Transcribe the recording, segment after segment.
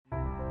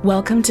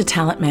Welcome to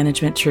Talent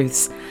Management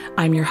Truths.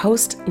 I'm your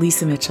host,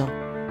 Lisa Mitchell.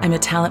 I'm a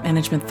talent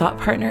management thought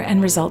partner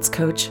and results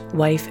coach,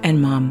 wife,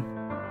 and mom.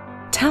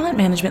 Talent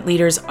management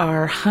leaders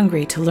are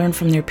hungry to learn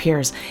from their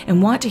peers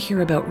and want to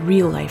hear about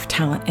real-life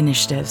talent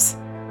initiatives.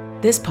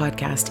 This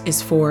podcast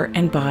is for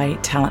and by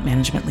talent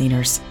management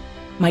leaders.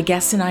 My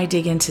guests and I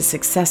dig into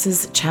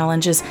successes,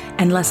 challenges,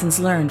 and lessons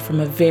learned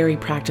from a very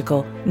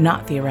practical,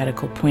 not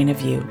theoretical point of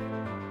view.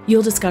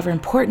 You'll discover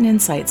important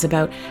insights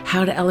about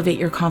how to elevate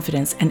your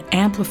confidence and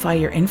amplify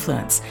your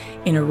influence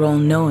in a role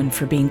known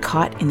for being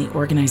caught in the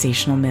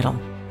organizational middle.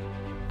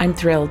 I'm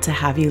thrilled to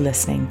have you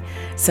listening.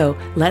 So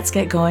let's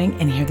get going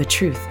and hear the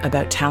truth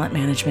about talent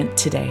management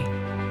today.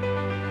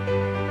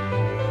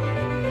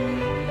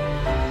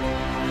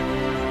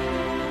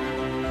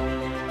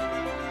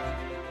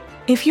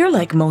 If you're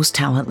like most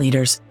talent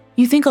leaders,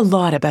 you think a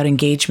lot about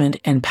engagement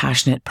and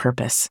passionate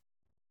purpose.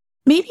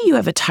 Maybe you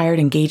have a tired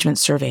engagement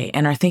survey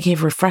and are thinking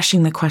of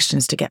refreshing the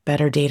questions to get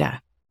better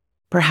data.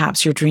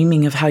 Perhaps you're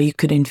dreaming of how you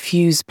could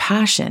infuse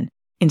passion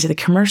into the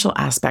commercial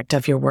aspect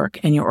of your work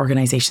and your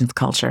organization's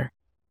culture.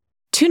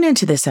 Tune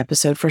into this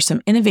episode for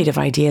some innovative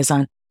ideas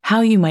on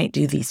how you might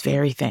do these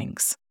very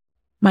things.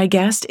 My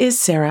guest is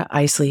Sarah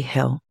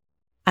Isley-Hill.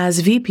 As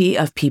VP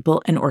of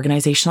People and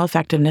Organizational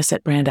Effectiveness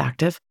at Brand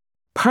Active,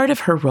 part of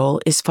her role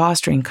is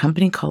fostering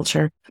company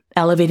culture,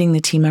 elevating the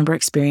team member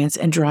experience,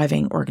 and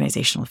driving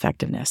organizational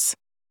effectiveness.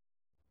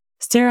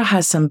 Sarah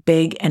has some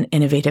big and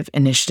innovative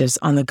initiatives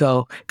on the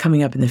go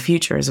coming up in the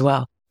future as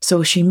well,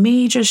 so she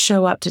may just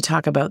show up to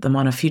talk about them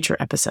on a future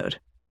episode.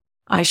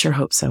 I sure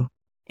hope so.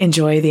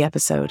 Enjoy the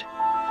episode.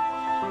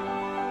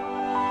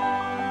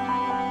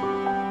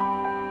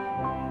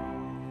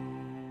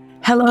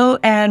 Hello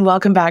and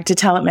welcome back to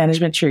Talent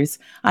Management Truths.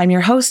 I'm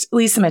your host,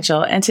 Lisa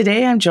Mitchell, and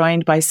today I'm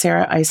joined by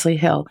Sarah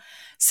Isley-Hill.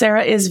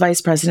 Sarah is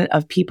Vice President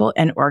of People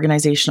and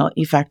Organizational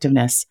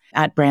Effectiveness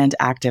at Brand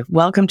Active.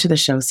 Welcome to the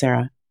show,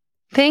 Sarah.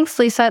 Thanks,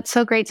 Lisa. It's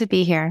so great to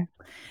be here.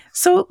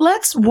 So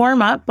let's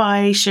warm up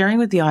by sharing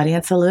with the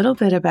audience a little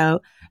bit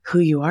about who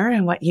you are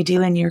and what you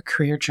do in your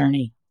career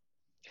journey.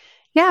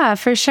 Yeah,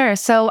 for sure.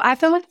 So I've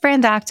been with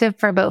Brand Active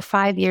for about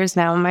 5 years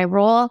now. My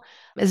role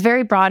is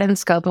very broad in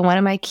scope, and one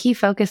of my key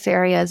focus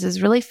areas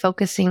is really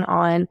focusing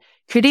on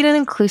creating an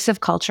inclusive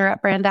culture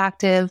at Brand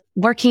Active,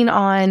 working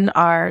on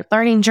our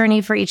learning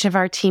journey for each of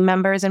our team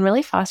members, and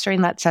really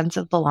fostering that sense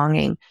of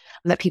belonging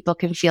that people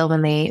can feel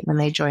when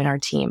they join our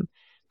team.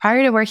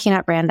 Prior to working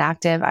at Brand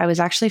Active, I was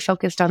actually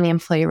focused on the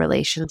employee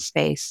relations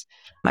space.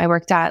 I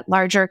worked at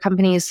larger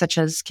companies such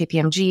as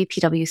KPMG,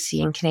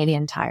 PwC, and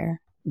Canadian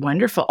Tire.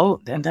 Wonderful. Oh,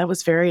 and that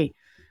was very,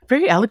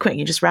 very eloquent.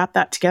 You just wrapped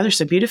that together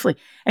so beautifully.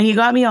 And you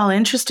got me all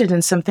interested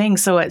in some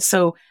things.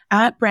 So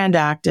at Brand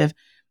Active,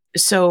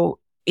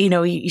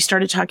 you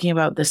started talking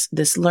about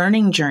this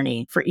learning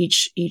journey for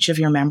each of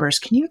your members.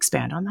 Can you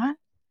expand on that?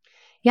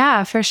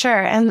 Yeah, for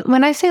sure. And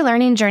when I say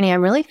learning journey,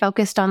 I'm really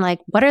focused on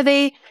what are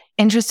they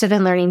interested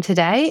in learning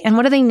today and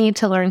what do they need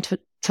to learn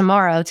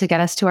tomorrow to get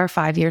us to our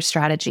 5-year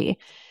strategy.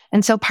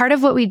 And so part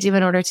of what we do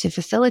in order to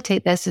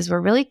facilitate this is we're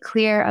really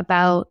clear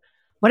about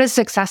what does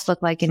success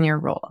look like in your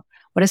role?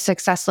 What does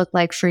success look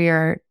like for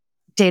your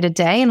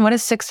day-to-day? And what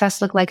does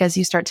success look like as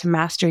you start to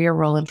master your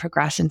role and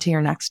progress into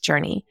your next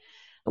journey?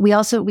 We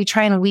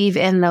try and weave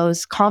in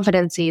those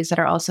competencies that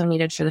are also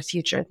needed for the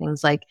future,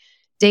 things like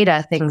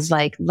data, things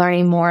like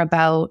learning more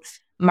about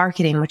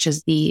marketing, which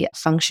is the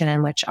function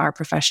in which our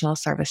professional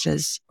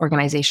services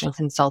organization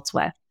consults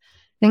with,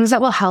 things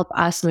that will help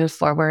us move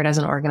forward as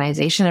an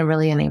organization and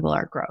really enable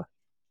our growth.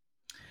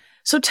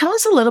 So tell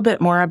us a little bit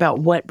more about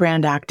what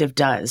Brand Active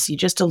does. You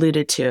just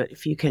alluded to it.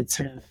 If you could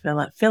sort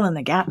of fill in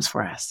the gaps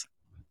for us.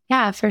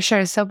 Yeah, for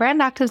sure. So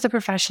Brand Active is a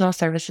professional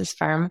services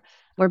firm.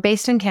 We're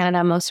based in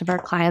Canada. Most of our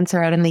clients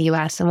are out in the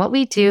US. And what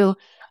we do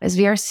is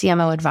we are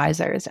CMO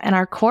advisors. And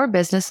our core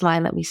business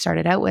line that we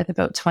started out with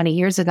about 20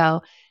 years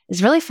ago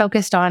is really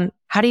focused on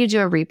how do you do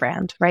a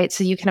rebrand, right?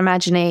 So you can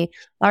imagine a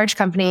large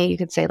company, you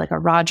could say like a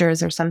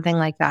Rogers or something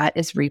like that,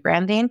 is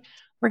rebranding.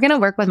 We're going to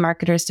work with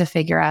marketers to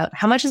figure out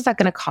how much is that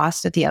going to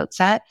cost at the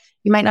outset.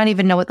 You might not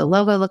even know what the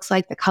logo looks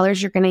like, the colors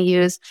you're going to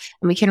use,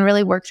 and we can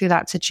really work through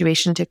that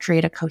situation to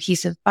create a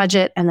cohesive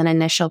budget and an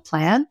initial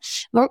plan.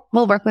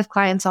 We'll work with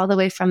clients all the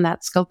way from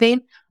that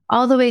scoping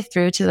all the way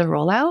through to the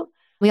rollout.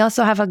 We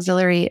also have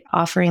auxiliary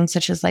offerings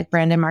such as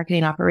brand and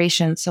marketing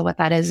operations. So what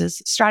that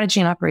is strategy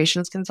and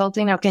operations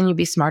consulting. How can you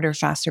be smarter,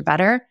 faster,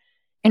 better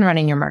in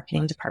running your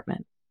marketing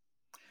department?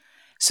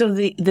 So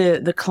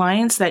the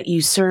clients that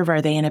you serve,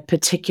 are they in a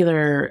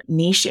particular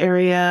niche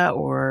area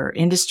or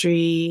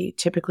industry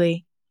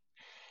typically?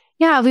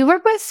 Yeah, we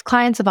work with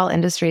clients of all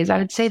industries. I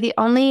would say the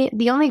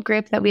only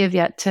group that we have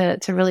yet to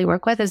really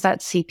work with is that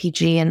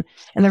CPG.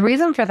 And the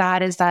reason for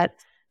that is that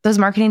those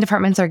marketing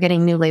departments are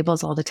getting new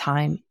labels all the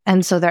time.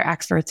 And so they're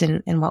experts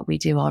in what we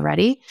do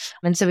already.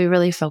 And so we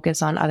really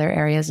focus on other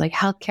areas like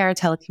healthcare,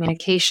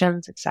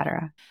 telecommunications, et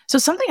cetera. So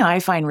something I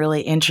find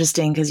really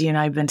interesting, because you and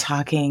I have been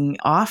talking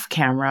off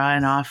camera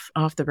and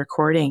off the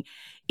recording,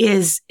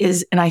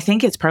 and I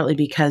think it's partly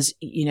because,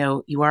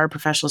 you are a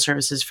professional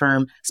services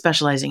firm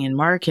specializing in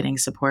marketing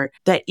support,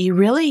 that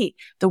the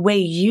way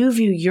you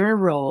view your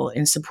role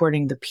in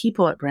supporting the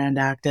people at Brand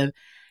Active,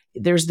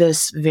 there's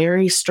this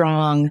very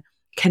strong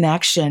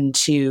connection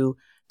to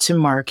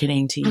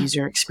marketing, to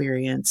user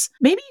experience.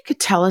 Maybe you could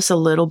tell us a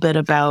little bit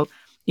about,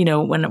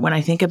 when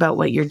I think about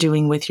what you're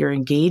doing with your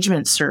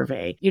engagement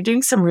survey, you're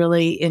doing some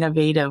really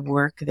innovative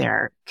work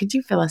there. Could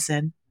you fill us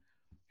in?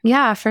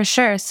 Yeah, for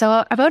sure.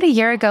 So about a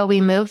year ago,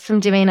 we moved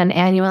from doing an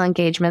annual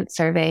engagement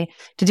survey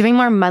to doing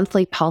more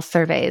monthly pulse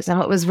surveys. And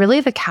what was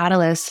really the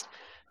catalyst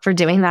for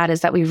doing that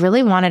is that we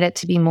really wanted it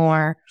to be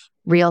more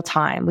real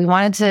time. We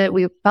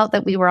felt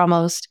that we were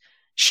almost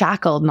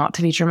shackled, not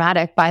to be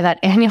dramatic, by that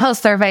annual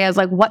survey as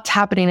like what's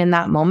happening in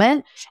that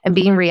moment and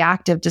being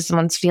reactive to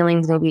someone's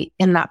feelings maybe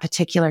in that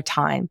particular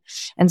time.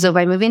 And so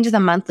by moving to the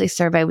monthly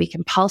survey, we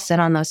can pulse in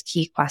on those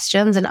key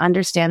questions and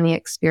understand the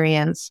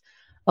experience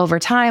over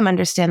time,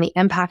 understand the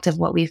impact of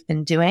what we've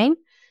been doing.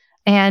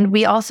 And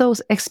we also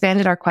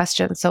expanded our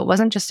questions. So it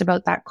wasn't just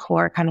about that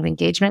core kind of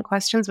engagement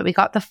questions, but we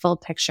got the full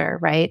picture,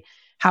 right?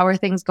 How are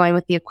things going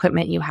with the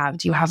equipment you have?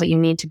 Do you have what you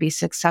need to be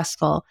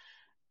successful?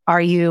 Do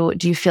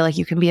you feel like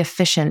you can be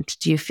efficient?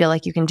 Do you feel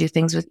like you can do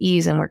things with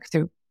ease and work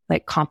through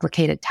like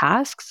complicated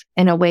tasks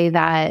in a way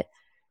that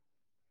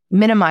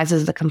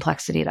minimizes the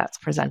complexity that's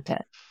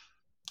presented?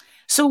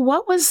 So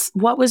what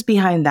was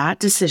behind that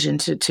decision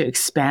to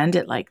expand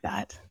it like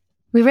that?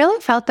 We really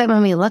felt that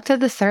when we looked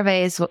at the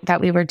surveys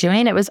that we were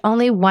doing, it was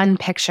only one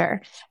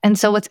picture. And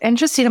so what's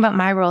interesting about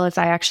my role is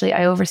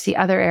I oversee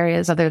other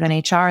areas other than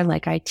HR,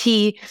 like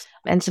IT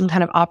and some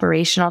kind of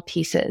operational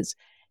pieces.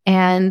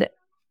 And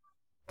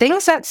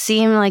things that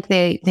seem like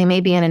they may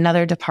be in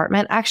another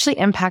department actually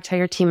impact how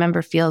your team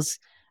member feels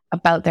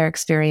about their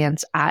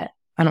experience at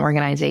an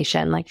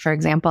organization. Like, for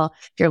example,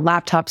 if your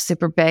laptop's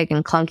super big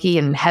and clunky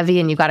and heavy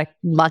and you've got to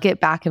lug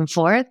it back and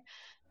forth,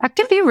 that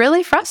can be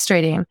really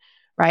frustrating.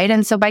 Right.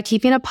 And so by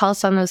keeping a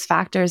pulse on those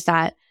factors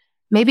that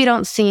maybe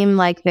don't seem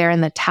like they're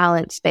in the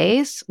talent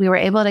space, we were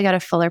able to get a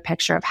fuller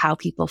picture of how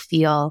people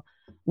feel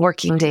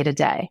working day to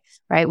day.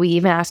 Right. We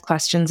even asked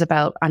questions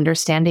about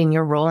understanding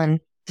your role in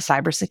the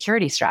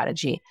cybersecurity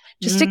strategy,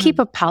 just to keep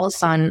a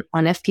pulse on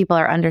if people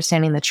are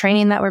understanding the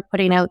training that we're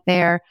putting out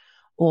there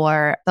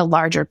or the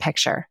larger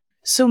picture.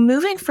 So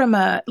moving from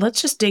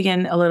let's just dig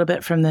in a little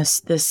bit from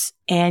this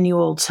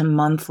annual to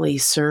monthly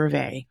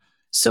survey.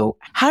 So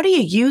how do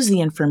you use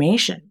the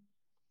information?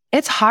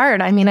 It's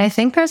hard. I mean, I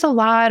think there's a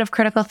lot of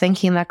critical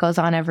thinking that goes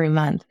on every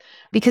month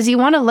because you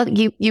want to look,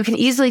 you can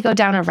easily go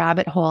down a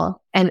rabbit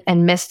hole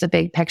and miss the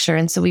big picture.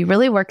 And so we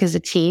really work as a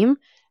team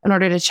in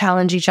order to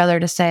challenge each other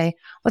to say,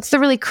 what's the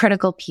really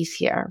critical piece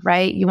here,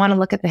 right? You want to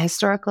look at the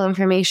historical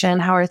information.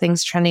 How are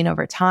things trending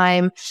over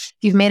time? If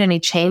you've made any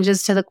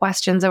changes to the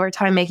questions over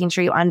time, making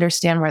sure you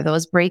understand where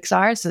those breaks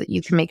are so that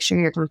you can make sure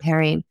you're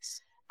comparing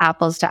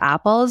apples to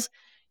apples.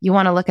 You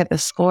want to look at the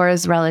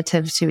scores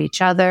relative to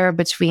each other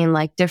between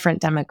like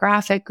different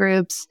demographic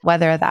groups,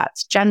 whether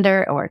that's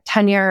gender or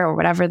tenure or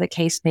whatever the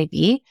case may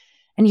be.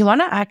 And you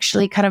want to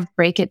actually kind of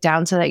break it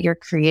down so that you're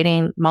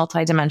creating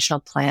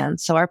multidimensional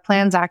plans. So our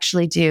plans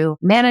actually do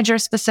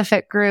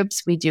manager-specific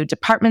groups, we do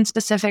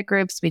department-specific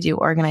groups, we do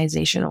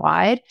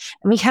organization-wide,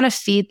 and we kind of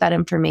feed that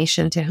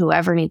information to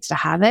whoever needs to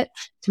have it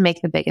to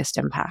make the biggest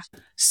impact.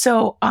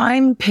 So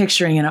I'm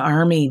picturing an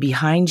army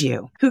behind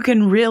you who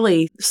can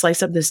really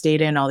slice up this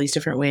data in all these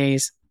different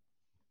ways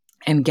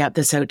and get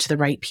this out to the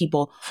right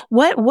people.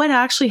 What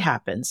actually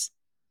happens?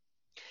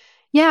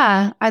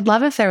 Yeah, I'd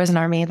love if there was an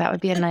army. That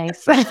would be a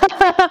nice.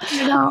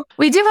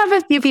 We do have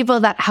a few people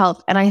that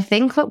help. And I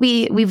think what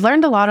we've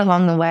learned a lot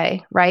along the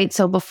way, right?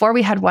 So before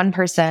we had one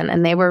person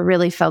and they were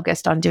really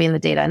focused on doing the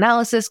data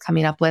analysis,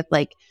 coming up with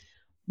like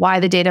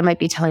why the data might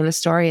be telling the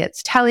story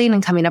it's telling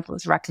and coming up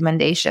with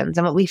recommendations.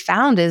 And what we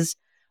found is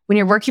when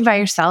you're working by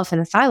yourself in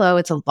a silo,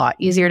 it's a lot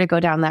easier to go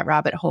down that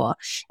rabbit hole.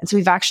 And so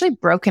we've actually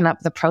broken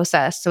up the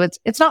process. So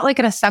it's not like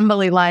an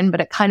assembly line,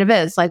 but it kind of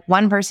is. Like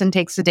one person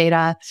takes the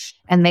data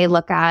and they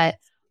look at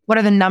what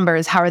are the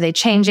numbers, how are they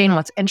changing,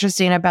 what's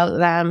interesting about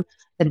them.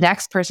 The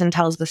next person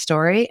tells the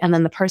story, and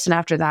then the person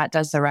after that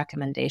does the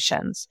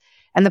recommendations.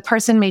 And the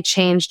person may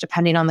change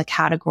depending on the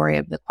category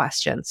of the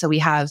question. So we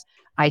have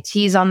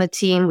ITs on the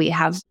team. We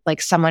have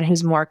like someone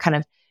who's more kind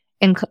of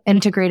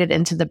integrated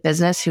into the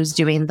business, who's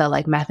doing the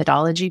like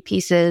methodology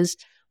pieces.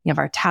 We have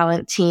our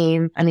talent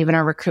team, and even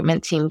our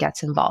recruitment team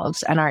gets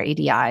involved, and our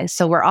ADI.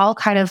 So we're all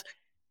kind of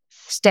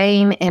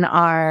staying in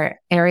our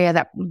area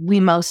that we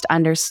most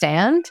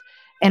understand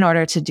in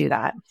order to do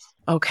that.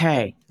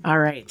 Okay. All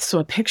right. So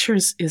a picture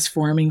is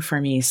forming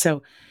for me.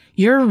 So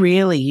you're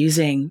really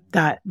using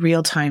that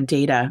real-time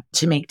data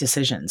to make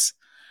decisions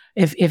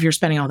if you're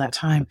spending all that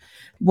time.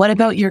 What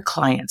about your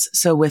clients?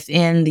 So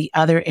within the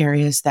other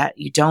areas that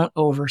you don't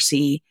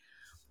oversee,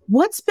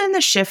 what's been the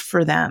shift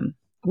for them?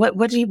 What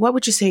would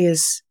you say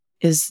is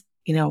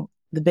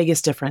the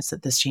biggest difference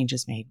that this change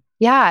has made?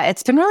 Yeah,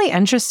 it's been really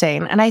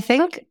interesting. And I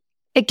think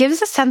it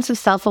gives a sense of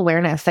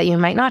self-awareness that you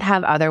might not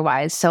have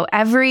otherwise. So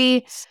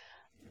every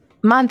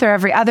month or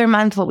every other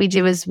month, what we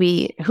do is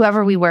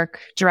whoever we work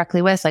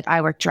directly with, like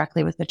I work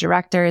directly with the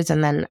directors,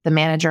 and then the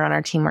manager on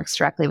our team works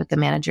directly with the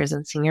managers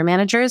and senior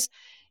managers,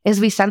 is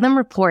we send them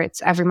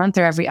reports every month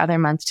or every other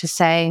month to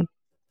say,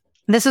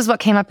 this is what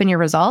came up in your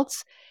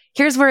results.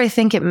 Here's where I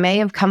think it may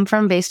have come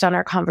from based on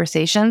our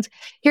conversations.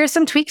 Here are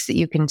some tweaks that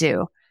you can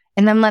do.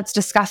 And then let's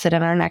discuss it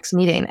in our next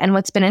meeting. And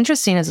what's been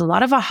interesting is a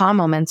lot of aha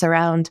moments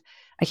around,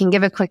 I can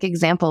give a quick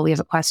example. We have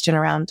a question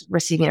around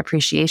receiving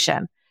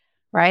appreciation,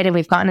 right? And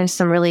we've gotten into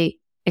some really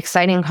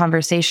exciting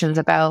conversations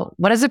about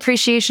what does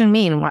appreciation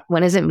mean?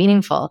 When is it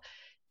meaningful?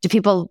 Do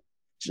people,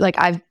 like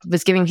I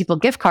was giving people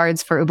gift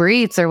cards for Uber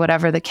Eats or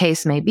whatever the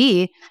case may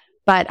be,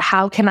 but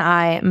how can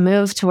I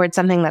move towards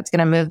something that's going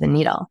to move the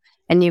needle?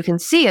 And you can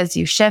see as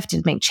you shift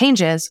and make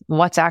changes,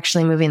 what's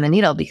actually moving the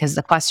needle, because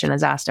the question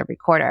is asked every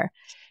quarter.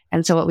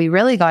 And so what we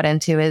really got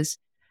into is,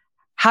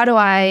 how do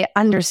I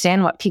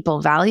understand what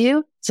people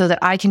value so that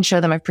I can show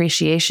them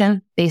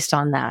appreciation based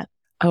on that?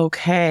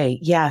 Okay.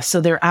 Yeah.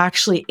 So they're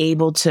actually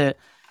able to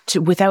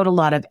without a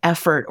lot of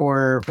effort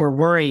or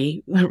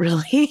worry,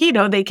 really,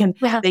 they can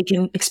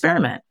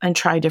experiment and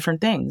try different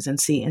things and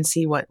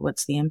see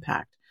what's the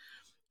impact.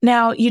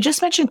 Now, you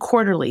just mentioned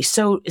quarterly.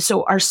 So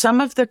are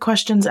some of the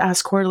questions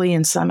asked quarterly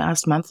and some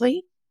asked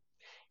monthly?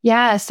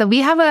 Yeah. So we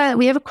have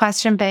a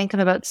question bank of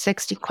about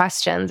 60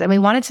 questions, and we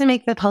wanted to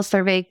make the pulse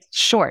survey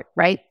short,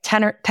 right?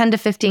 10 to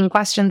 15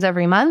 questions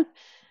every month.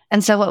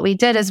 And so what we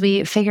did is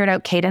we figured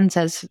out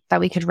cadences that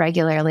we could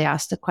regularly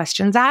ask the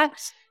questions at,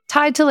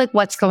 tied to like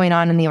what's going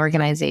on in the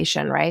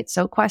organization, right?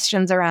 So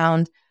questions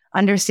around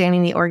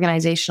understanding the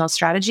organizational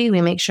strategy, we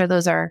make sure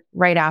those are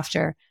right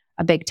after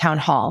a big town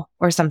hall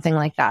or something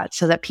like that,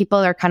 so that people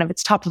are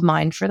it's top of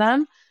mind for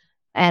them.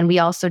 And we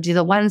also do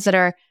the ones that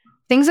are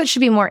things that should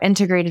be more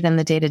integrated in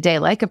the day-to-day,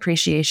 like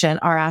appreciation,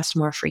 are asked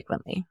more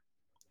frequently.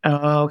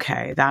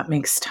 Okay, that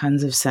makes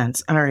tons of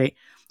sense. All right.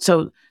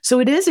 So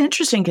it is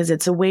interesting because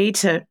it's a way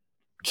to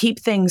keep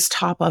things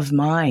top of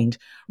mind,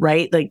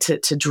 right? Like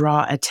to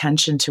draw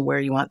attention to where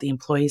you want the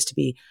employees to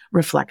be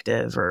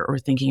reflective or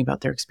thinking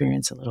about their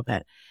experience a little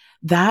bit.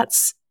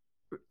 That's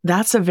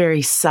a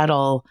very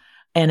subtle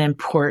and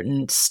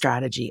important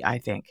strategy, I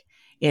think,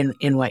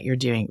 in what you're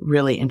doing.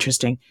 Really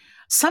interesting.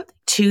 Something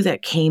too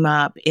that came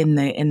up in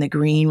the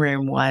green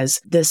room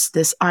was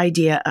this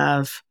idea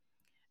of,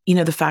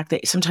 the fact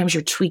that sometimes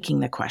you're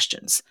tweaking the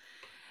questions.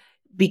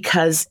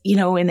 Because,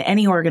 in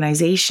any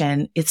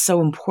organization, it's so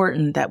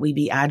important that we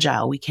be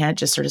agile. We can't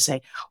just sort of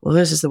say, well,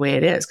 this is the way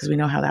it is, because we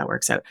know how that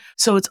works out.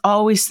 So it's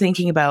always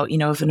thinking about,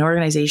 if an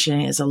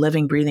organization is a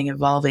living, breathing,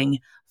 evolving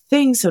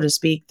thing, so to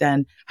speak,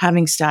 then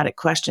having static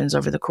questions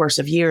over the course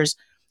of years,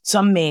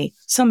 some may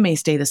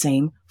stay the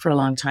same for a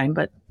long time,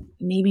 but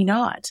maybe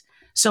not.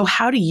 So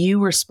how do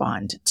you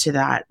respond to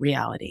that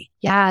reality?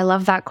 Yeah, I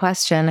love that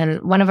question.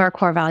 And one of our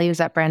core values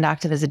at Brand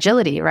Active is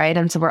agility, right?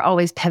 And so we're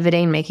always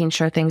pivoting, making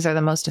sure things are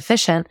the most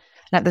efficient.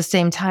 And at the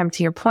same time,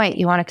 to your point,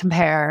 you want to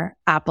compare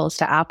apples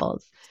to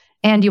apples,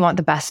 and you want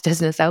the best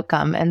business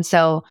outcome. And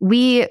so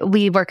we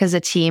work as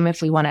a team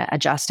if we want to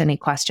adjust any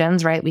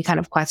questions, right? We kind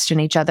of question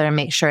each other and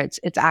make sure it's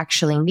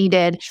actually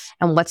needed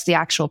and what's the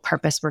actual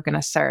purpose we're going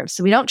to serve.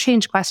 So we don't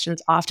change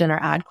questions often or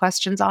add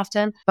questions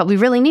often, but we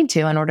really need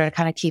to in order to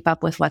kind of keep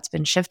up with what's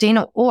been shifting,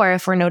 or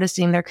if we're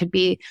noticing there could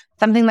be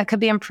something that could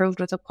be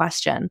improved with a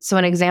question. So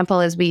an example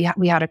is we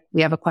have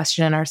a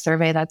question in our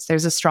survey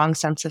there's a strong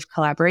sense of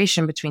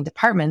collaboration between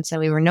departments,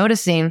 and we were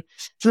noticing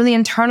some of the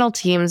internal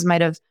teams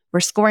were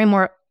scoring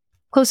more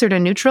closer to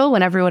neutral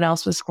when everyone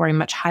else was scoring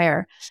much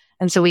higher.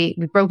 And so we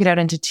broke it out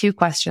into 2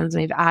 questions,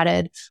 and we've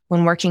added,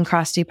 when working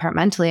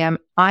cross-departmentally,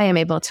 I am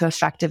able to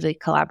effectively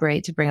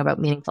collaborate to bring about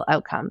meaningful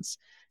outcomes.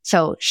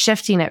 So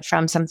shifting it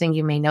from something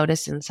you may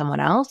notice in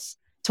someone else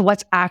to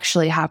what's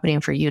actually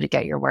happening for you to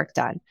get your work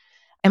done.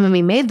 And when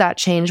we made that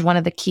change, one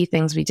of the key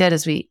things we did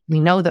is we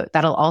know that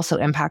that'll also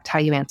impact how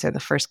you answer the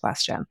first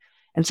question.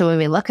 And so when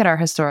we look at our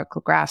historical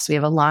graphs, we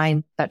have a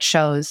line that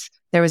shows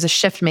there was a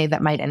shift made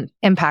that might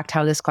impact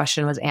how this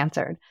question was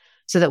answered,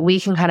 so that we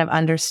can kind of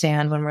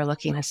understand when we're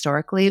looking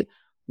historically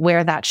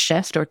where that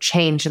shift or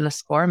change in the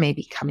score may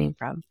be coming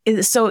from.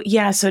 So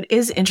it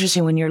is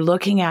interesting when you're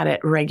looking at it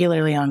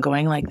regularly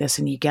ongoing like this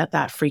and you get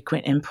that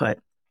frequent input.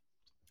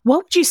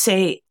 What would you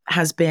say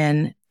has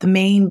been the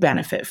main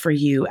benefit for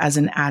you as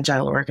an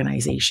agile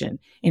organization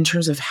in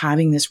terms of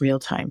having this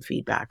real-time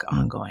feedback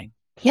ongoing?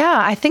 Yeah,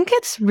 I think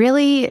it's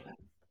really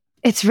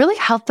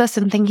helped us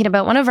in thinking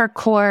about one of our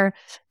core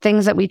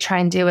things that we try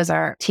and do as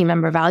our team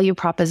member value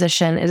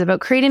proposition is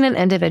about creating an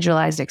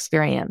individualized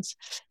experience,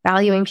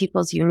 valuing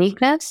people's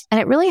uniqueness.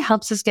 And it really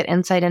helps us get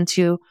insight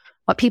into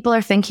what people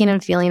are thinking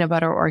and feeling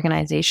about our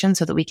organization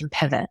so that we can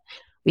pivot.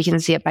 We can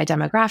see it by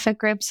demographic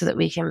groups so that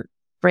we can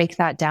break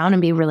that down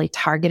and be really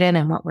targeted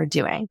in what we're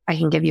doing. I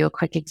can give you a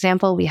quick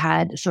example. We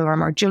had some of our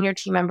more junior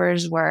team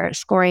members were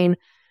scoring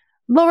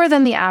lower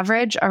than the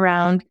average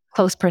around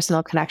close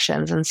personal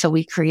connections. And so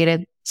we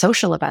created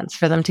social events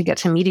for them to get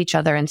to meet each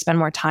other and spend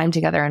more time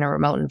together in a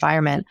remote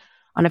environment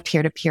on a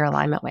peer-to-peer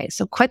alignment way.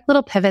 So quick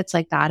little pivots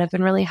like that have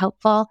been really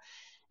helpful.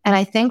 And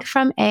I think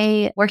from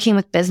a working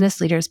with business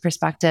leaders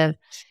perspective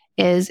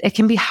is it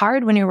can be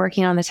hard when you're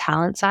working on the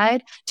talent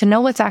side to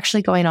know what's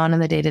actually going on in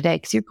the day to day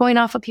because you're going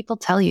off what people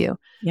tell you.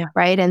 Yeah.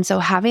 Right. And so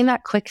having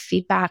that quick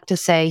feedback to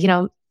say,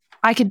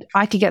 I could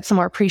get some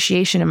more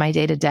appreciation in my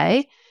day to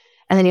day.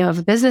 And then you have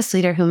a business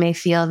leader who may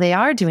feel they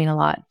are doing a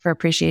lot for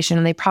appreciation,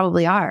 and they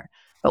probably are.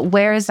 But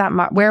where is that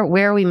where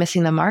are we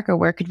missing the mark, or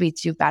where could we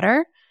do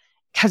better?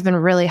 Has been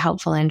really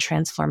helpful in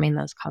transforming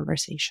those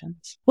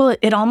conversations. Well,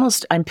 it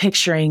almost, I'm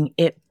picturing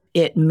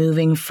it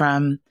moving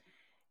from,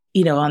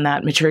 on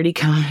that maturity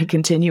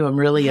continuum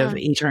really of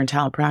HR and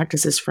talent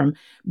practices, from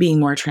being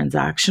more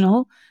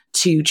transactional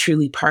to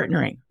truly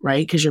partnering,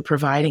 right? Because you're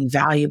providing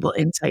valuable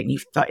insight, and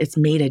it's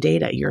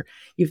metadata.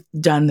 You've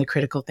done the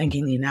critical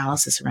thinking, the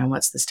analysis around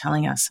what's this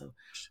telling us. So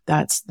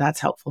that's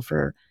helpful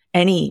for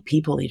any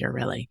people leader,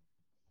 really.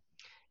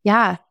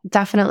 Yeah,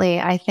 definitely.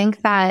 I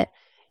think that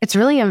it's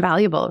really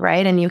invaluable,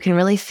 right? And you can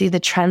really see the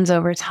trends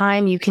over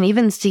time. You can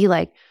even see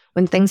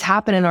when things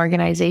happen in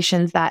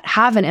organizations that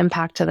have an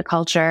impact to the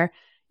culture,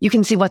 you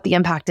can see what the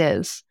impact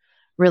is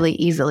really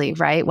easily,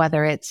 right?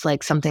 Whether it's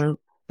something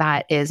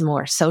that is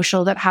more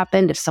social that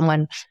happened, if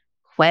someone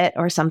quit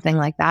or something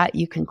like that,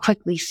 you can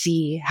quickly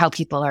see how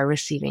people are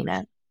receiving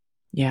it.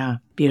 Yeah,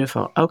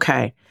 beautiful.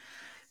 Okay.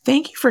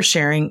 Thank you for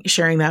sharing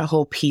that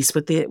whole piece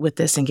with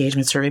this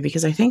engagement survey,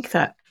 because I think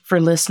that for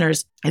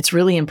listeners, it's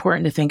really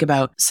important to think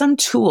about some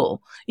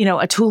tool.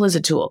 A tool is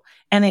a tool,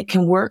 and it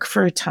can work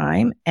for a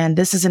time. And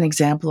this is an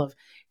example of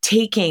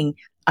taking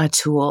a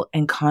tool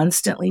and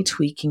constantly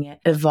tweaking it,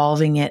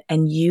 evolving it,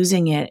 and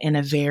using it in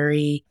a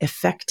very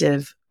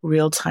effective,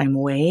 real-time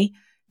way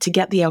to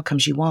get the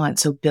outcomes you want.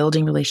 So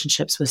building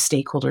relationships with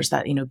stakeholders,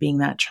 that, being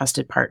that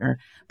trusted partner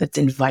that's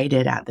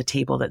invited at the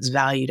table, that's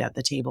valued at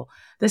the table.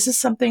 This is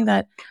something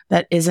that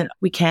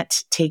we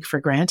can't take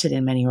for granted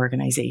in many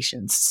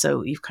organizations.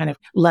 So you've kind of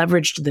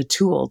leveraged the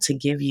tool to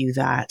give you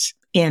that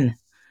in.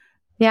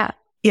 Yeah.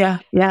 Yeah.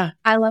 Yeah.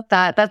 I love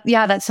that.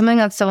 That's something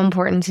that's so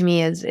important to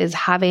me is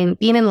being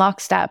in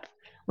lockstep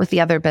with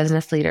the other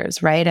business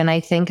leaders, right? And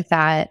I think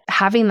that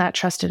having that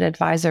trusted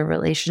advisor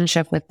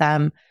relationship with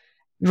them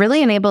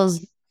really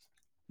enables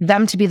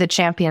them to be the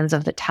champions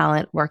of the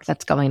talent work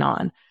that's going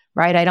on,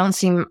 right? I don't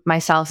see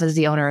myself as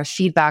the owner of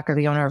feedback or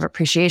the owner of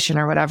appreciation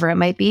or whatever it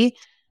might be.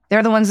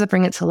 They're the ones that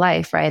bring it to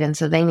life, right? And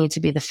so they need to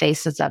be the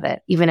faces of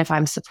it, even if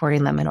I'm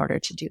supporting them in order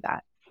to do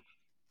that.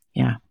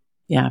 Yeah.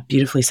 Yeah.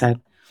 Beautifully said.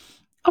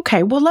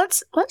 Okay. Well,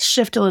 let's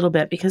shift a little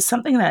bit, because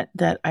something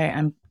that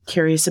I'm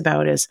curious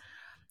about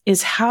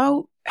is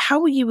how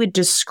you would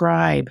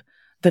describe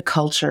the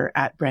culture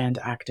at Brand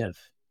Active.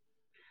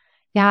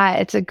 Yeah,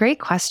 it's a great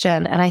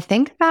question. And I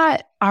think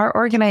that our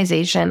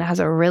organization has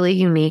a really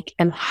unique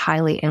and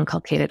highly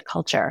inculcated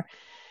culture.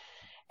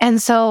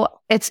 And so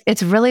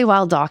it's really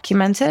well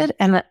documented,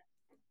 and it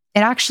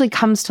actually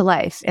comes to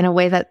life in a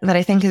way that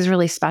I think is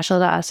really special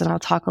to us. And I'll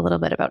talk a little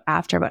bit about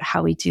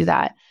how we do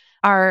that.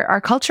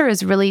 Our culture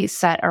is really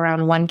set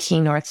around one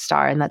key North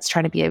Star, and that's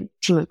trying to be a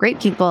team of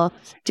great people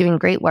doing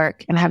great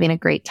work and having a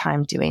great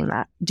time doing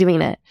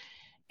it.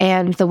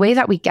 And the way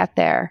that we get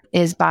there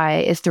is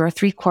through our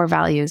 3 core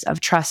values of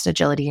trust,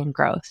 agility, and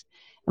growth.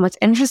 And what's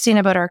interesting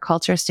about our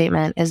culture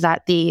statement is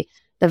that the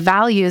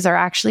values are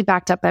actually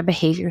backed up by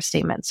behavior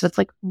statements. So it's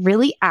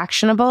really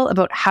actionable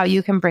about how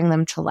you can bring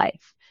them to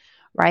life,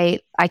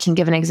 right? I can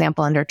give an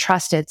example under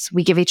trust. It's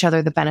we give each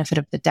other the benefit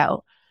of the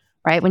doubt,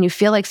 right? When you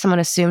feel like someone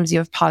assumes you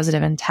have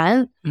positive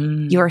intent,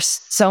 you're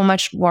so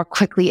much more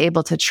quickly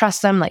able to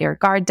trust them, let your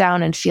guard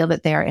down, and feel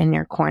that they are in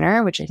your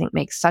corner, which I think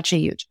makes such a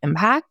huge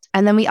impact.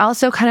 And then we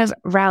also kind of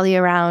rally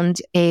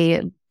around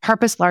a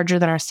purpose larger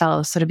than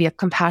ourselves. So to be a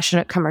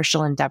compassionate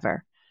commercial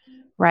endeavor,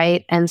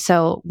 right? And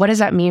so what does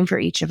that mean for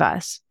each of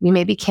us? We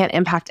maybe can't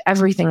impact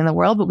everything in the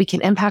world, but we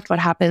can impact what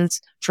happens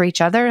for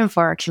each other and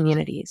for our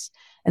communities.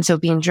 And so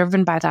being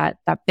driven by that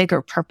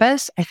bigger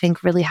purpose, I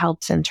think really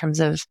helps in terms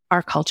of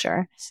our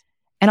culture.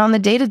 And on the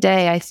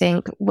day-to-day, I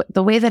think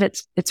the way that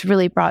it's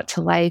really brought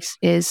to life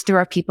is through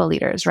our people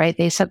leaders, right?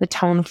 They set the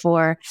tone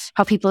for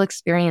how people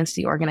experience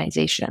the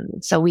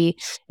organization. So we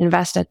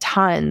invest a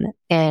ton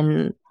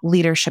in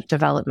leadership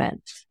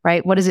development,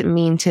 right? What does it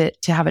mean to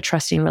have a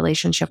trusting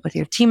relationship with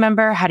your team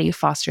member? How do you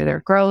foster their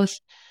growth?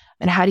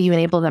 And how do you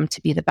enable them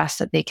to be the best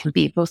that they can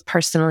be, both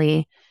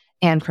personally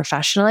and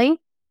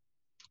professionally?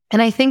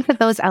 And I think that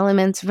those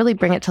elements really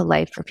bring it to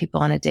life for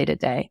people on a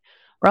day-to-day.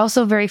 We're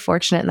also very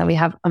fortunate in that we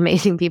have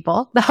amazing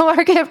people that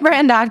work at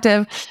Brand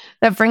Active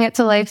that bring it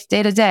to life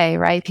day to day,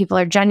 right? People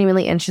are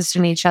genuinely interested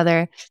in each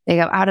other. They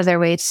go out of their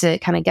way to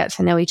kind of get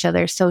to know each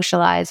other,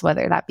 socialize,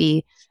 whether that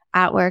be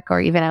at work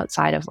or even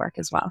outside of work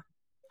as well.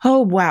 Oh,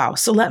 wow.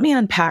 So let me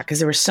unpack, because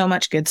there was so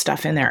much good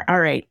stuff in there. All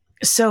right.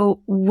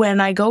 So when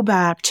I go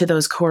back to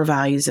those core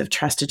values of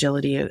trust,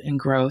 agility, and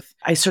growth,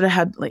 I sort of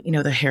had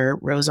the hair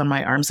rose on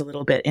my arms a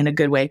little bit in a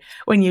good way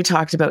when you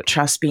talked about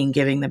trust being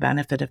giving the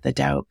benefit of the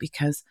doubt,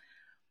 because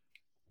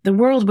the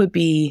world would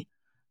be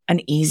an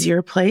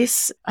easier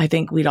place. I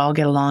think we'd all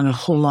get along a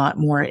whole lot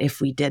more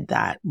if we did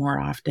that more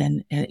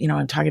often. And,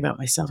 I'm talking about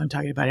myself, I'm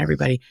talking about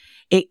everybody.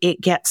 It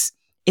gets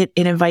it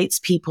invites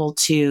people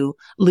to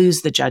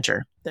lose the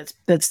judger.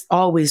 That's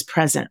always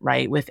present,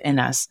 right, within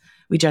us.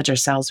 We judge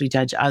ourselves, we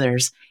judge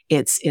others.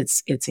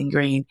 It's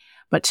ingrained.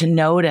 But to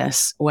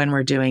notice when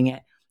we're doing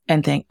it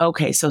and think,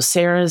 okay, so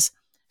Sarah's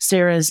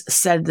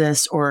said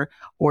this or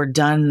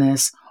done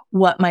this.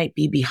 What might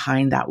be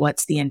behind that?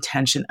 What's the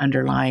intention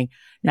underlying?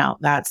 Now,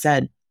 that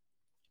said,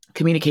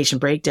 communication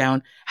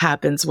breakdown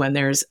happens when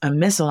there's a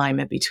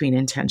misalignment between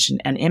intention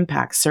and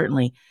impact,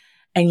 certainly.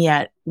 And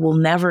yet we'll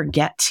never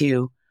get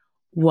to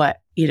what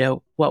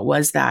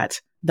was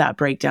that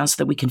breakdown so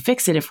that we can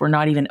fix it if we're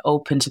not even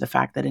open to the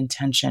fact that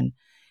intention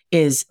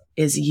is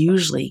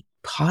usually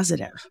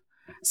positive.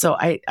 So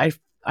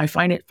I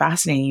find it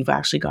fascinating. You've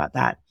actually got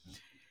that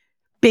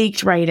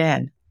baked right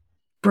in.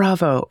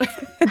 Bravo.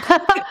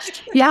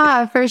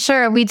 Yeah, for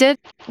sure. We did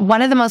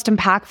one of the most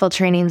impactful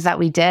trainings that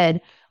we did,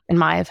 in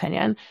my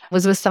opinion,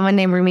 was with someone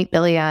named Rumit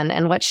Billian.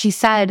 And what she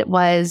said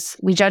was,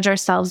 we judge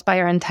ourselves by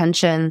our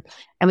intention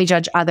and we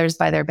judge others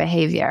by their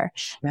behavior.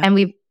 Yeah. And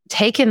we've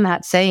taken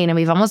that saying and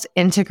we've almost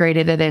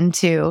integrated it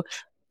into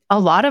a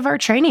lot of our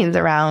trainings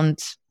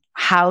around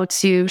how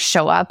to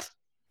show up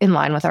in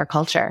line with our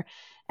culture.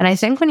 And I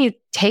think when you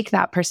take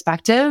that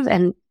perspective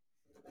and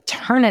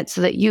turn it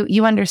so that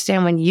you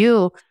understand when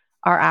you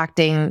are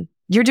acting,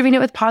 you're doing it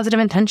with positive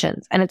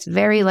intentions. And it's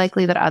very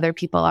likely that other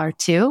people are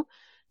too.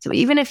 So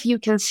even if you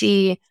can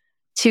see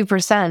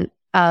 2%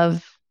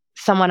 of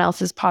someone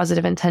else's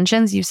positive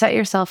intentions, you set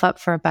yourself up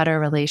for a better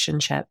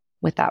relationship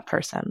with that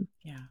person.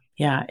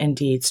 Yeah,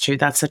 indeed. It's true.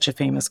 That's such a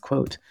famous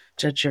quote.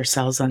 Judge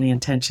yourselves on the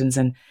intentions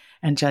and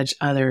judge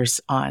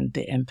others on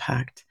the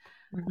impact,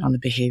 on the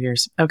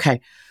behaviors.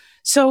 Okay.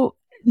 So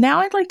now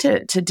I'd like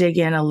to dig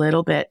in a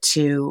little bit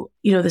to,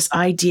 this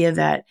idea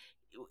that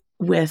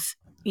with,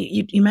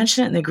 you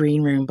mentioned it in the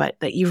green room, but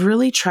that you've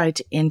really tried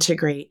to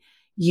integrate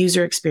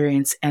user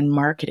experience and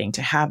marketing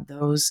to have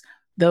those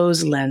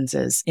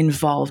lenses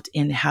involved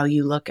in how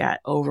you look at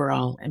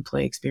overall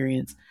employee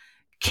experience.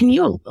 Can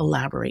you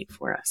elaborate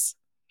for us?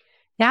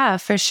 Yeah,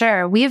 for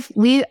sure.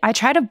 I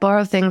try to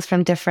borrow things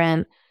from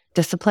different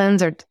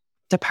disciplines or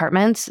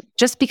departments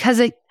just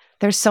because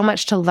there's so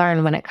much to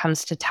learn when it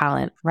comes to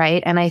talent,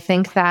 right? And I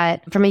think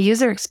that from a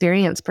user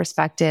experience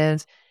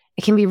perspective,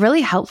 it can be really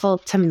helpful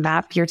to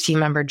map your team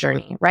member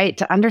journey, right?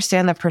 To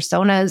understand the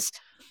personas,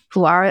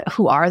 who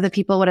are the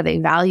people, what do they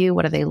value,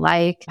 what do they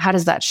like, how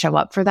does that show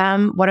up for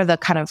them, what are the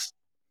kind of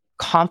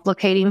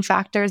complicating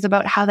factors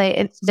about how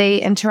they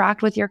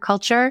interact with your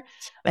culture.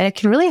 And it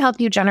can really help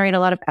you generate a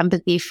lot of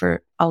empathy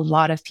for a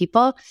lot of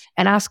people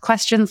and ask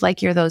questions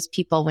like you're those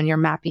people when you're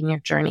mapping your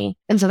journey.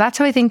 And so that's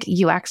how I think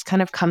UX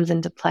kind of comes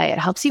into play. It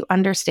helps you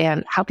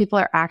understand how people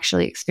are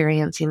actually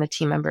experiencing the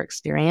team member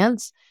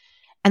experience.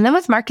 And then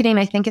with marketing,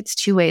 I think it's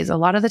two ways. A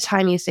lot of the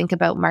time you think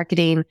about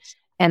marketing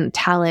and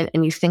talent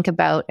and you think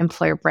about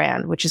employer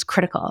brand, which is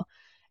critical.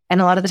 And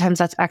a lot of the times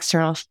that's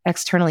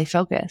externally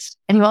focused.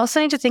 And you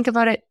also need to think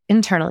about it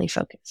internally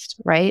focused,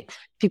 right?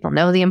 People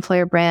know the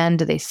employer brand.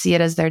 Do they see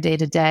it as their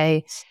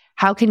day-to-day?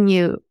 How can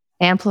you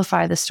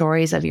amplify the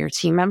stories of your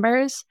team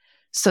members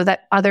so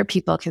that other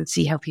people can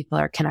see how people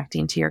are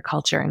connecting to your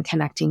culture and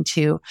connecting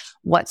to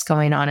what's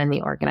going on in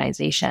the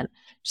organization?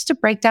 Just to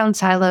break down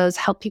silos,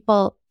 help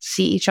people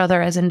see each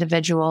other as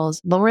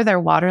individuals, lower their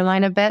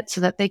waterline a bit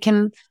so that they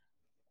can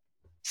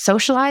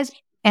socialize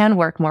and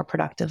work more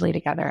productively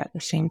together at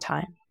the same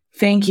time.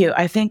 Thank you.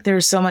 I think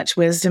there's so much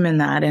wisdom in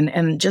that.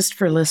 And just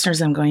for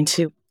listeners, I'm going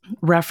to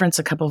reference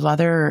a couple of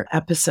other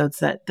episodes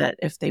that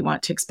if they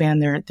want to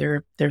expand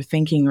their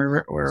thinking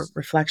or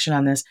reflection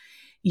on this.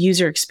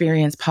 User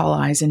experience, Paul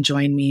Eisen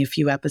joined me a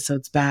few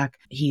episodes back.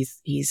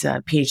 He's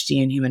a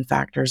PhD in human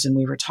factors, and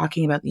we were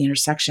talking about the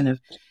intersection of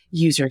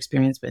user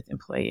experience with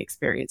employee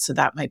experience. So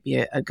that might be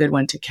a good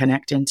one to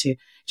connect into,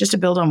 just to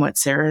build on what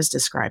Sarah is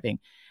describing.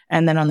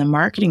 And then on the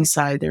marketing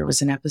side, there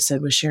was an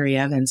episode with Sherry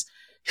Evans,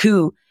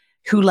 who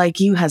like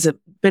you has a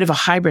bit of a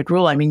hybrid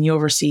role. I mean, you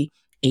oversee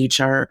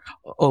HR,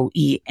 OE,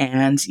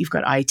 and you've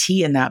got IT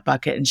in that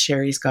bucket, and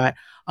Sherry's got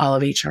all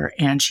of HR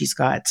and she's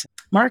got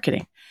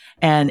marketing.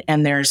 And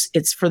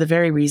it's for the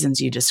very reasons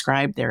you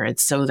described there.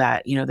 It's so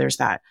that, there's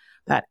that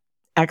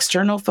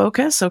external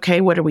focus. Okay,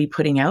 what are we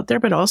putting out there?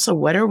 But also,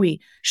 what are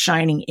we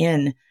shining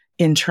in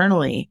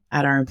internally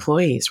at our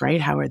employees, right?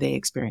 How are they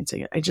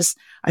experiencing it?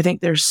 I think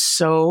there's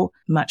so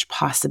much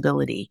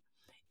possibility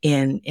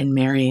in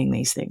marrying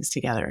these things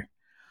together.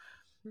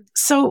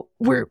 So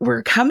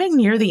we're coming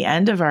near the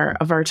end of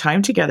our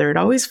time together. It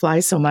always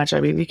flies so much. I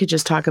mean, we could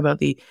just talk about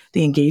the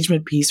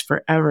engagement piece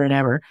forever and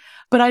ever.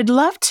 But I'd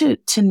love to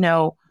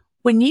know,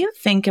 when you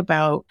think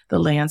about the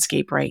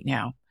landscape right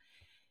now,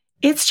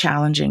 it's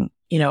challenging.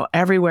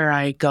 Everywhere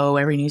I go,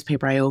 every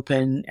newspaper I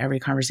open, every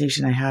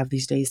conversation I have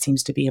these days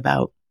seems to be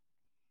about,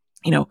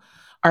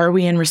 are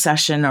we in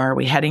recession? Or are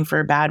we heading for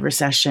a bad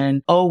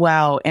recession? Oh,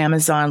 wow,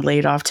 Amazon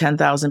laid off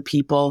 10,000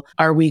 people.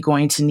 Are we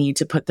going to need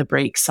to put the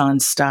brakes on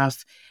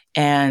stuff?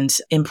 And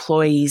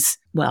employees,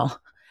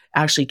 well,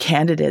 actually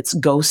candidates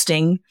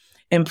ghosting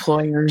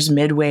employers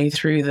midway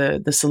through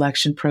the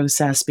selection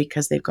process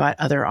because they've got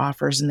other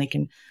offers and they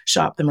can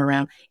shop them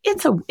around.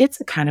 It's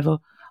a kind of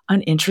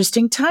an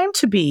interesting time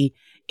to be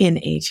in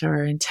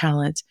HR and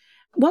talent.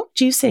 What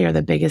would you say are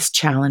the biggest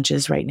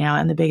challenges right now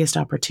and the biggest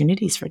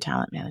opportunities for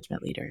talent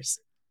management leaders?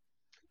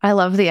 I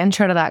love the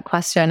intro to that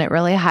question. It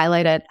really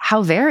highlighted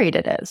how varied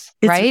it is,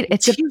 right?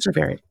 It's hugely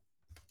varied.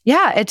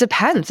 Yeah, it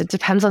depends. It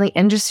depends on the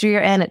industry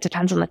you're in. It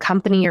depends on the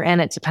company you're in.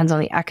 It depends on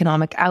the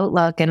economic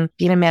outlook. And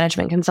being in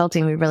management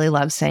consulting, we really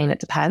love saying it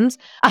depends.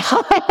 But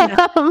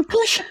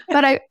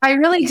I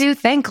really do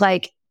think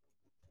like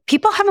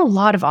people have a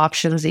lot of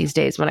options these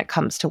days when it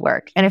comes to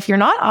work. And if you're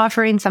not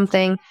offering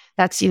something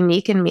that's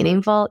unique and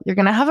meaningful, you're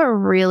going to have a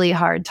really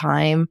hard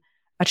time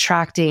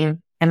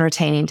attracting and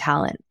retaining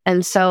talent.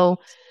 And so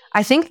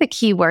I think the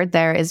key word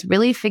there is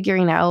really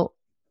figuring out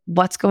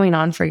what's going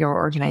on for your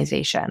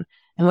organization.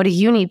 And what do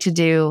you need to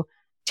do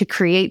to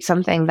create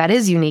something that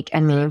is unique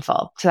and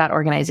meaningful to that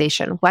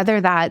organization? Whether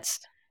that's,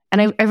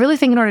 and I really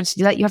think in order to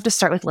do that, you have to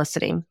start with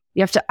listening.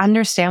 You have to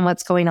understand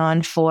what's going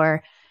on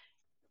for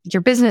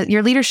your business,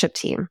 your leadership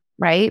team,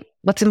 right?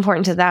 What's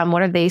important to them?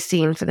 What are they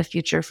seeing for the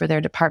future for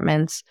their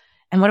departments?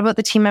 And what about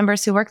the team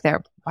members who work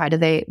there? Why do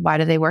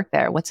they work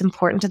there? What's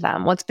important to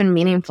them? What's been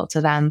meaningful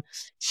to them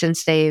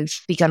since they've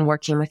begun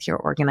working with your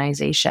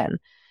organization?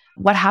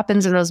 What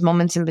happens in those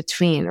moments in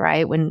between,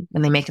 right? When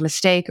they make a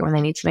mistake or when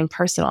they need something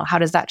personal, how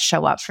does that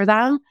show up for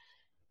them?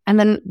 And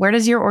then where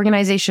does your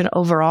organization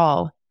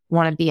overall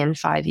want to be in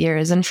 5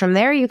 years? And from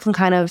there, you can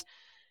kind of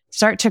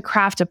start to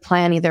craft a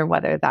plan, either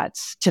whether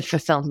that's to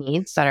fulfill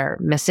needs that are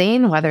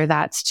missing, whether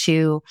that's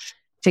to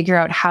figure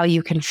out how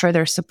you can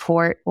further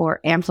support or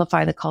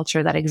amplify the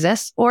culture that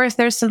exists, or if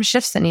there's some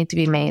shifts that need to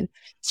be made,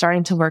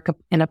 starting to work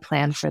in a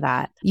plan for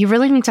that. You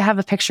really need to have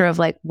a picture of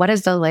like, what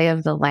is the lay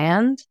of the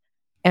land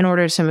in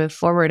order to move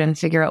forward and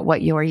figure out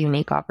what your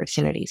unique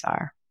opportunities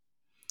are.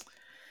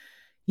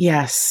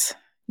 Yes.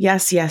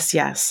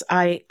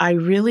 I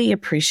really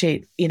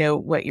appreciate,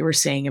 what you were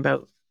saying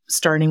about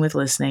starting with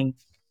listening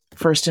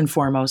first and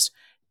foremost.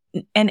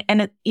 And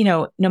it,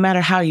 no matter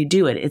how you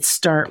do it, it's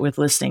start with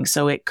listening.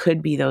 So it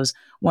could be those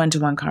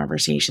one-to-one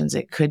conversations.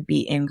 It could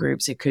be in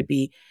groups. It could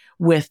be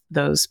with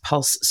those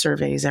pulse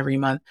surveys every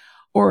month,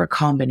 or a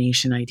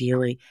combination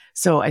ideally.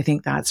 So I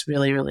think that's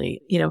really,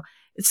 really,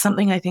 it's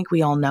something I think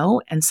we all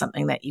know, and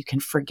something that you can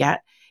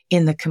forget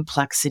in the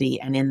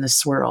complexity and in the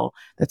swirl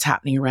that's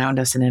happening around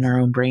us and in our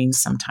own brains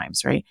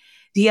sometimes, right?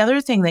 The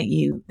other thing that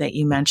you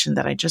mentioned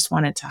that I just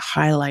wanted to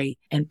highlight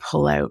and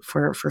pull out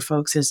for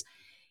folks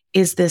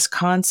is this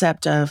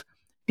concept of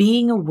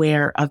being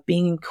aware, of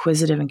being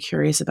inquisitive and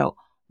curious about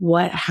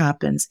what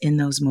happens in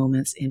those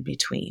moments in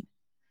between.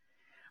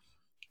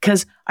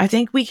 Because I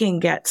think we can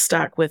get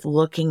stuck with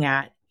looking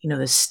at,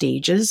 the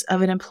stages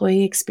of an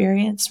employee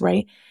experience,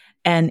 right?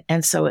 And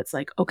so it's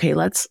like, okay,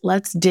 let's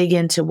dig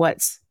into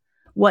what's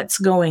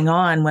going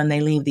on when they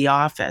leave the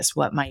office,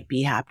 what might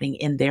be happening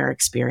in their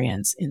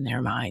experience, in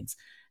their minds,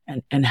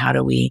 and how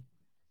do we,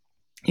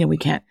 we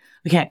can't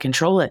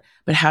control it,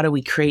 but how do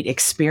we create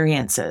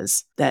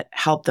experiences that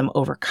help them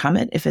overcome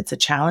it if it's a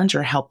challenge,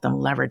 or help them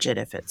leverage it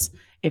if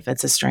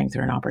it's a strength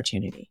or an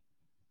opportunity?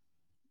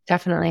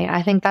 Definitely.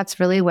 I think that's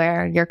really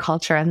where your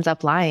culture ends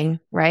up lying,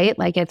 right?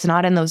 Like, it's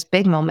not in those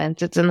big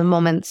moments, it's in the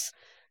moments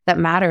that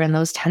matter, and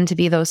those tend to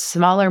be those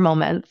smaller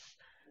moments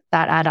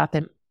that add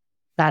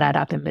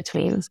up in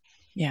between.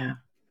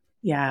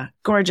 Yeah.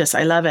 Gorgeous.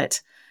 I love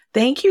it.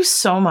 Thank you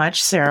so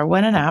much, Sarah.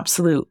 What an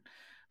absolute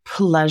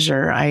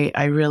pleasure.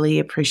 I really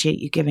appreciate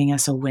you giving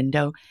us a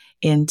window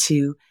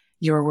into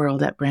your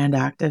world at Brand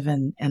Active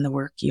and the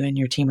work you and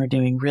your team are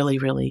doing. Really,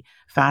 really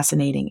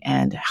fascinating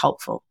and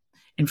helpful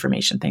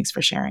information. Thanks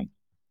for sharing.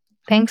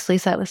 Thanks,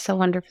 Lisa. It was so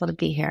wonderful to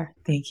be here.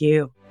 Thank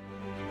you.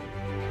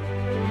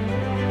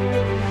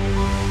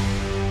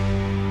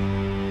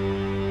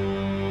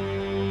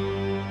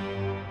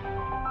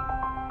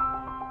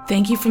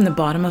 Thank you from the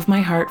bottom of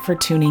my heart for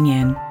tuning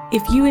in.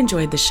 If you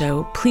enjoyed the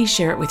show, please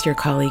share it with your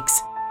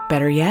colleagues.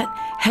 Better yet,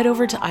 head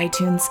over to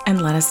iTunes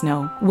and let us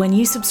know. When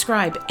you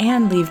subscribe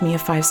and leave me a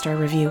 5-star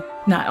review,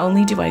 not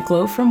only do I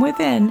glow from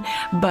within,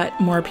 but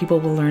more people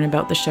will learn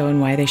about the show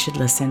and why they should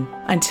listen.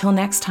 Until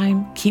next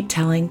time, keep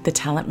telling the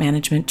talent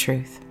management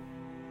truth.